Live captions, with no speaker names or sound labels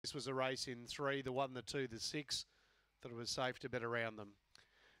This was a race in 3, the 1, the 2, the 6. Thought it was safe to bet around them.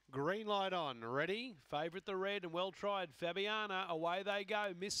 Green light on, ready? Favourite the red and well tried. Fabiana, away they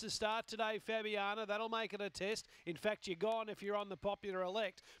go. Missed the start today, Fabiana. That'll make it a test. In fact, you're gone if you're on the popular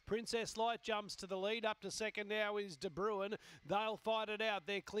elect. Princess Light jumps to the lead. Up to second now is De Bruin. They'll fight it out.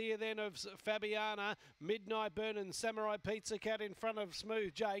 They're clear then of Fabiana. Midnight Burn and Samurai Pizza Cat in front of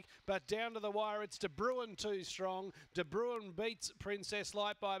Smooth Jake. But down to the wire, it's De Bruin too strong. De Bruin beats Princess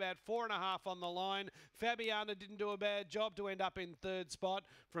Light by about 4.5 on the line. Fabiana didn't do a bad job to end up in third spot.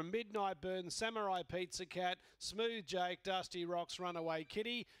 From Midnight Burn, Samurai Pizza Cat, Smooth Jake, Dusty Rocks, Runaway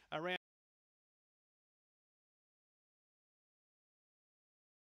Kitty around.